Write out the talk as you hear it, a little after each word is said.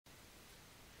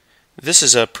This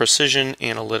is a precision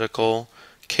analytical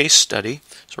case study.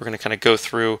 So we're going to kind of go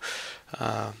through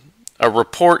a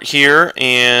report here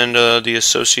and the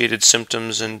associated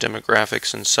symptoms and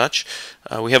demographics and such.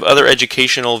 We have other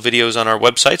educational videos on our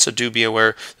website, so do be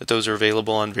aware that those are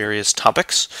available on various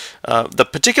topics. The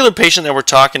particular patient that we're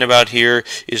talking about here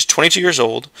is 22 years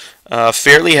old,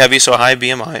 fairly heavy, so high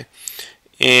BMI,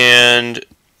 and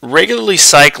regularly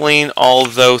cycling,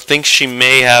 although thinks she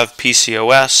may have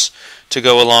PCOS to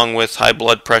go along with high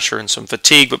blood pressure and some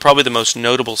fatigue, but probably the most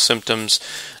notable symptoms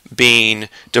being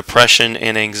depression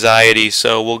and anxiety.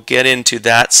 So we'll get into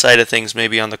that side of things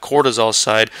maybe on the cortisol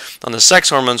side. On the sex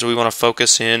hormones, we want to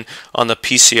focus in on the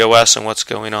PCOS and what's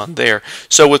going on there.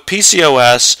 So with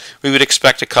PCOS, we would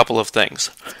expect a couple of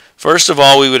things. First of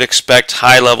all, we would expect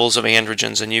high levels of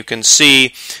androgens, and you can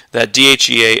see that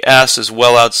DHEA-S is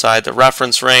well outside the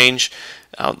reference range.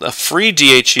 The free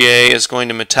DHEA is going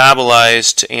to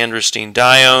metabolize to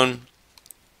androstenedione,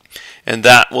 and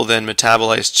that will then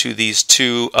metabolize to these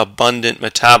two abundant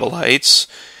metabolites.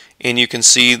 And you can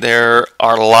see there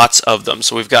are lots of them.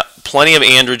 So we've got plenty of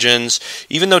androgens.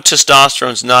 Even though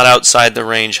testosterone's not outside the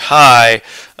range high,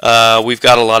 we've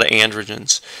got a lot of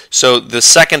androgens. So the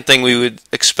second thing we would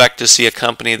expect to see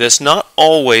accompany this, not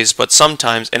always, but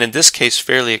sometimes, and in this case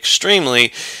fairly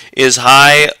extremely, is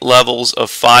high levels of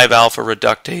 5-alpha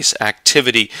reductase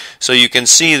activity. So you can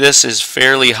see this is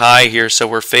fairly high here, so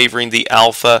we're favoring the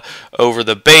alpha over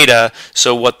the beta.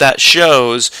 So what that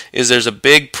shows is there's a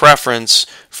big preference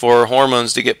for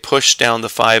hormones to get pushed down the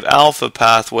 5-alpha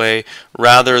pathway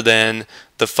rather than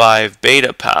the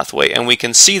 5-beta pathway. And we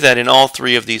can see that in all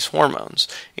three of these hormones: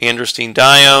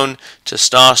 androstenedione,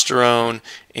 testosterone,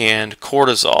 and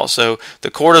cortisol. So the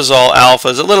cortisol alpha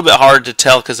is a little bit hard to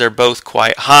tell because they're both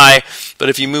quite high, but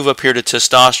if you move up here to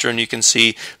testosterone, you can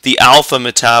see the alpha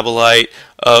metabolite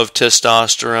of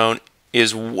testosterone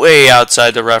is way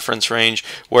outside the reference range,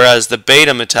 whereas the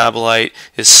beta metabolite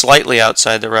is slightly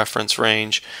outside the reference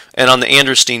range. And on the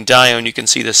androstenedione, you can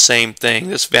see the same thing.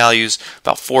 This value is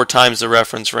about 4 times the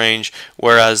reference range,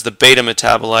 whereas the beta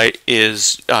metabolite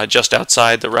is just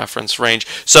outside the reference range.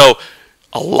 So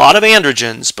a lot of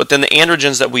androgens, but then the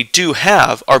androgens that we do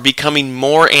have are becoming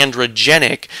more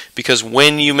androgenic because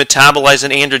when you metabolize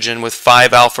an androgen with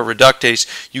 5-alpha reductase,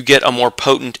 you get a more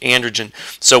potent androgen.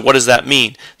 So what does that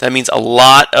mean? That means a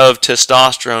lot of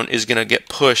testosterone is going to get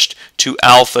pushed to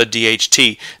alpha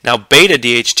DHT. Now beta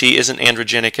DHT isn't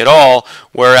androgenic at all,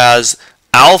 whereas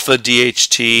alpha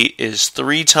DHT is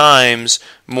 3 times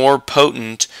more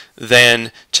potent than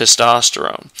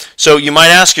testosterone. So you might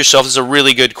ask yourself, this is a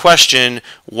really good question,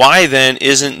 why then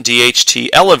isn't DHT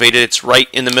elevated? It's right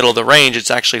in the middle of the range. It's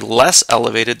actually less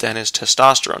elevated than is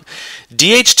testosterone.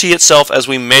 DHT itself, as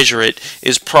we measure it,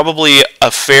 is probably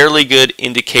a fairly good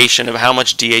indication of how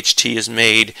much DHT is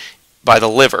made by the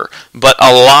liver, but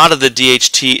a lot of the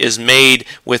DHT is made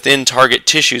within target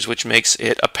tissues, which makes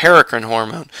it a paracrine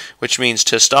hormone, which means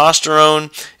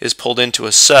testosterone is pulled into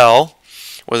a cell,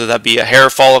 whether that be a hair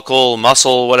follicle,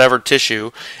 muscle, whatever tissue,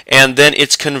 and then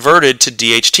it's converted to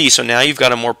DHT. So now you've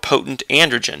got a more potent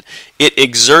androgen. It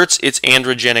exerts its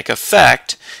androgenic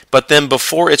effect, but then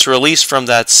before it's released from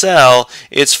that cell,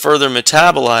 it's further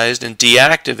metabolized and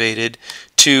deactivated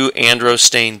to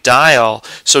androstenediol.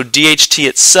 So DHT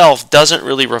itself doesn't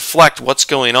really reflect what's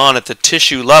going on at the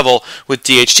tissue level with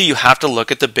DHT. You have to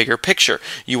look at the bigger picture.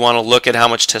 You want to look at how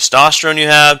much testosterone you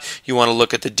have, you want to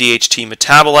look at the DHT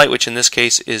metabolite, which in this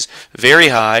case is very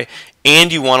high,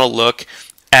 and you want to look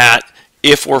at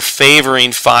if we're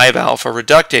favoring 5-alpha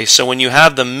reductase. So when you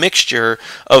have the mixture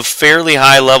of fairly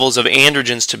high levels of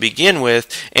androgens to begin with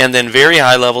and then very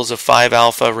high levels of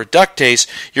 5-alpha reductase,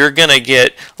 you're going to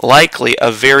get likely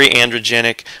a very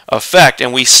androgenic effect.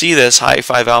 And we see this high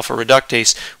 5-alpha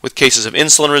reductase with cases of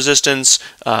insulin resistance,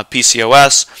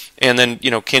 PCOS, and then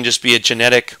can just be a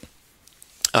genetic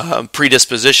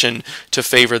predisposition to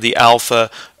favor the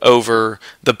alpha over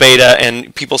the beta,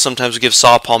 and people sometimes give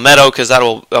saw palmetto because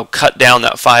that'll cut down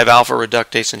that 5-alpha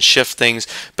reductase and shift things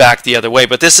back the other way.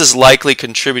 But this is likely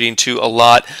contributing to a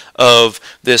lot of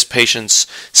this patient's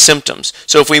symptoms.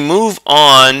 So if we move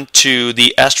on to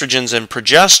the estrogens and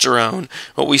progesterone,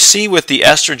 what we see with the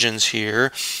estrogens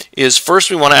here is first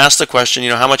we want to ask the question,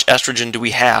 how much estrogen do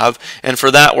we have? And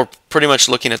for that we're pretty much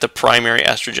looking at the primary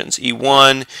estrogens,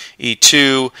 E1,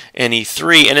 E2, and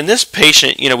E3. And in this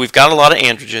patient, we've got a lot of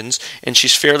androgens, and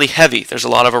she's fairly heavy. There's a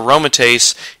lot of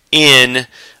aromatase in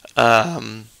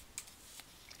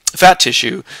fat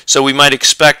tissue, so we might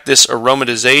expect this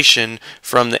aromatization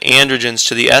from the androgens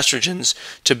to the estrogens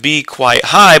to be quite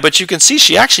high, but you can see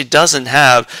she actually doesn't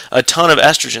have a ton of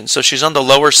estrogen, so she's on the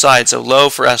lower side, so low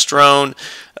for estrone,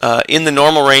 in the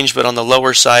normal range, but on the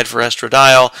lower side for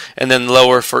estradiol, and then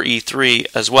lower for E3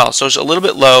 as well. So it's a little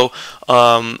bit low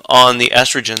on the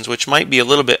estrogens, which might be a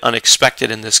little bit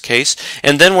unexpected in this case.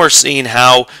 And then we're seeing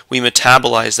how we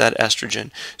metabolize that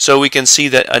estrogen. So we can see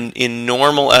that in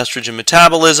normal estrogen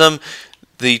metabolism,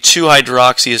 the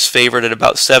 2-hydroxy is favored at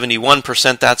about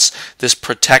 71%. That's this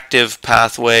protective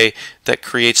pathway that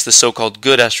creates the so-called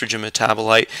good estrogen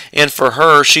metabolite. And for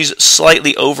her, she's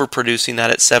slightly overproducing that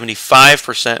at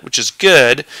 75%, which is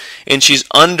good. And she's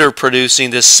underproducing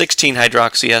this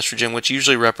 16-hydroxy estrogen, which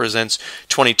usually represents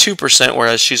 22%,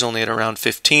 whereas she's only at around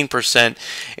 15%.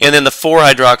 And then the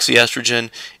 4-hydroxy estrogen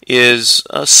is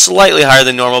slightly higher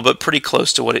than normal, but pretty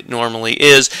close to what it normally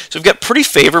is. So we've got pretty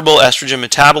favorable estrogen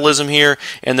metabolism here,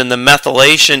 and then the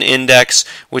methylation index,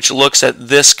 which looks at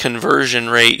this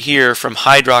conversion rate here from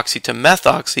hydroxy to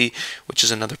methoxy, which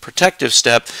is another protective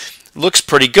step, looks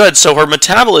pretty good. So her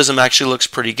metabolism actually looks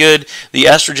pretty good. The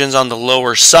estrogen's on the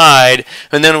lower side,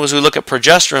 and then as we look at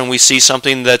progesterone, we see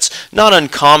something that's not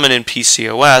uncommon in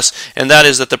PCOS, and that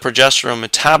is that the progesterone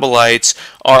metabolites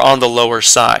are on the lower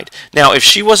side. Now, if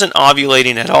she wasn't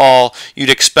ovulating at all, you'd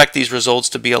expect these results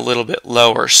to be a little bit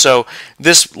lower. So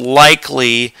this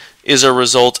likely is a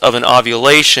result of an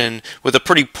ovulation with a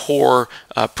pretty poor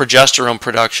progesterone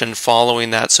production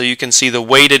following that. So you can see the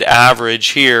weighted average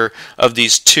here of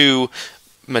these two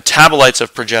metabolites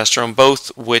of progesterone,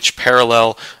 both which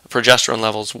parallel progesterone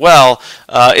levels well,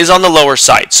 is on the lower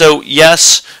side. So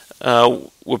yes,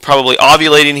 we're probably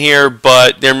ovulating here,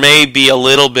 but there may be a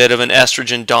little bit of an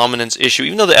estrogen dominance issue.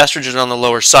 Even though the estrogen is on the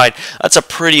lower side, that's a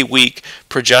pretty weak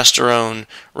progesterone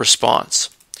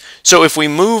response. So if we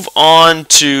move on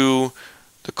to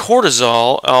the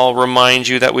cortisol, I'll remind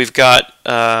you that we've got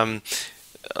a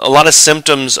lot of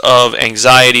symptoms of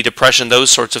anxiety, depression,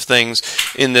 those sorts of things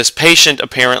in this patient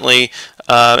apparently,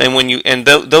 and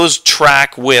those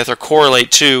track with or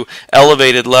correlate to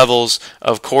elevated levels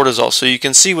of cortisol. So you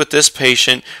can see with this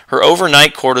patient, her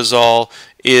overnight cortisol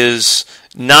is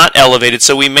not elevated,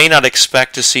 so we may not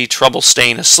expect to see trouble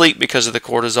staying asleep because of the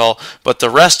cortisol, but the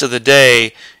rest of the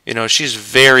day, you know, she's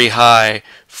very high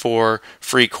for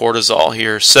free cortisol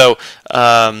here. So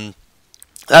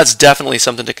that's definitely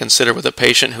something to consider with a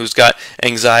patient who's got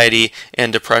anxiety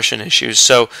and depression issues.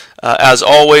 So as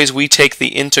always, we take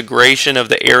the integration of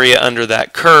the area under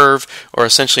that curve, or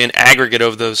essentially an aggregate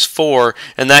of those four,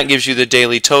 and that gives you the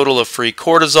daily total of free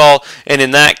cortisol. And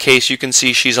in that case, you can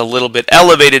see she's a little bit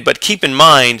elevated, but keep in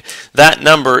mind that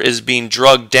number is being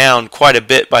drugged down quite a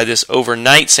bit by this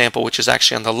overnight sample, which is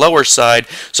actually on the lower side.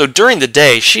 So during the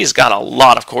day, she's got a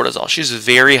lot of cortisol. She's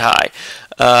very high.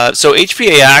 So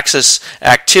HPA axis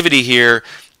activity here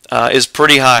is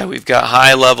pretty high. We've got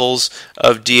high levels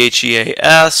of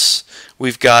DHEAS,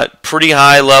 we've got pretty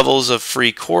high levels of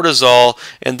free cortisol,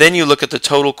 and then you look at the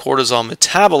total cortisol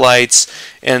metabolites,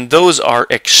 and those are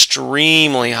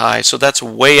extremely high. So that's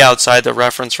way outside the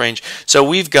reference range. So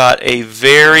we've got a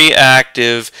very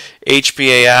active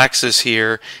HPA axis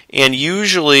here, and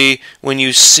usually when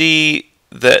you see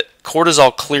that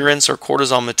cortisol clearance or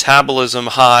cortisol metabolism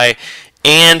high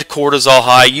and cortisol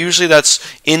high, usually that's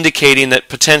indicating that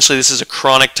potentially this is a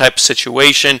chronic type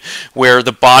situation where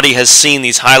the body has seen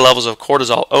these high levels of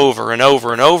cortisol over and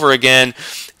over and over again,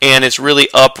 and it's really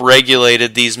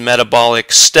upregulated these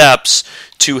metabolic steps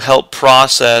to help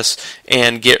process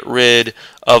and get rid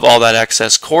of all that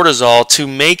excess cortisol. To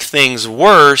make things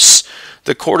worse,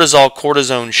 the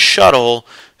cortisol-cortisone shuttle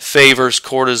favors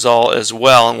cortisol as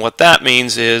well. And what that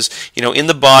means is, you know, in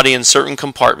the body, in certain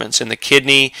compartments, in the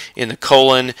kidney, in the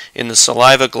colon, in the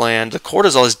saliva gland, the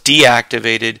cortisol is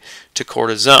deactivated to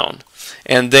cortisone.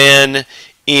 And then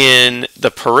in the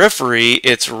periphery,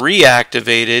 it's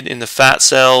reactivated in the fat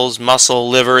cells, muscle,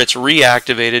 liver, it's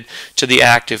reactivated to the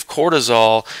active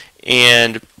cortisol.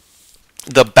 And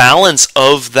the balance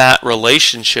of that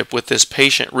relationship with this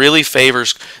patient really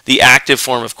favors the active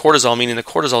form of cortisol, meaning the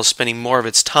cortisol is spending more of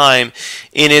its time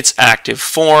in its active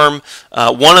form.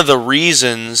 One of the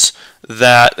reasons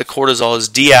that the cortisol is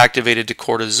deactivated to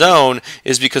cortisone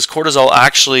is because cortisol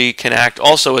actually can act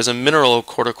also as a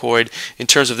mineralocorticoid in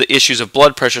terms of the issues of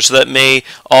blood pressure, so that may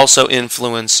also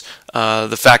influence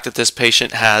the fact that this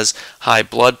patient has high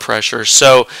blood pressure.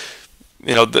 So,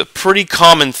 you know, the pretty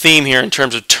common theme here in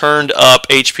terms of turned up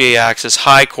HPA axis,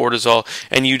 high cortisol,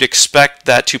 and you'd expect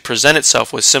that to present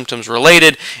itself with symptoms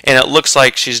related, and it looks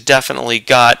like she's definitely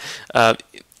got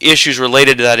issues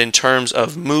related to that in terms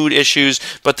of mood issues,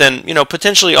 but then, you know,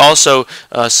 potentially also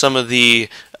some of the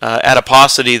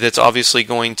adiposity that's obviously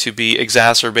going to be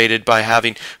exacerbated by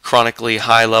having chronically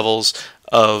high levels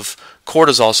of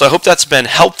cortisol. So I hope that's been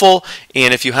helpful,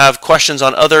 and if you have questions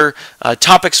on other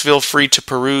topics, feel free to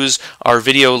peruse our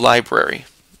video library.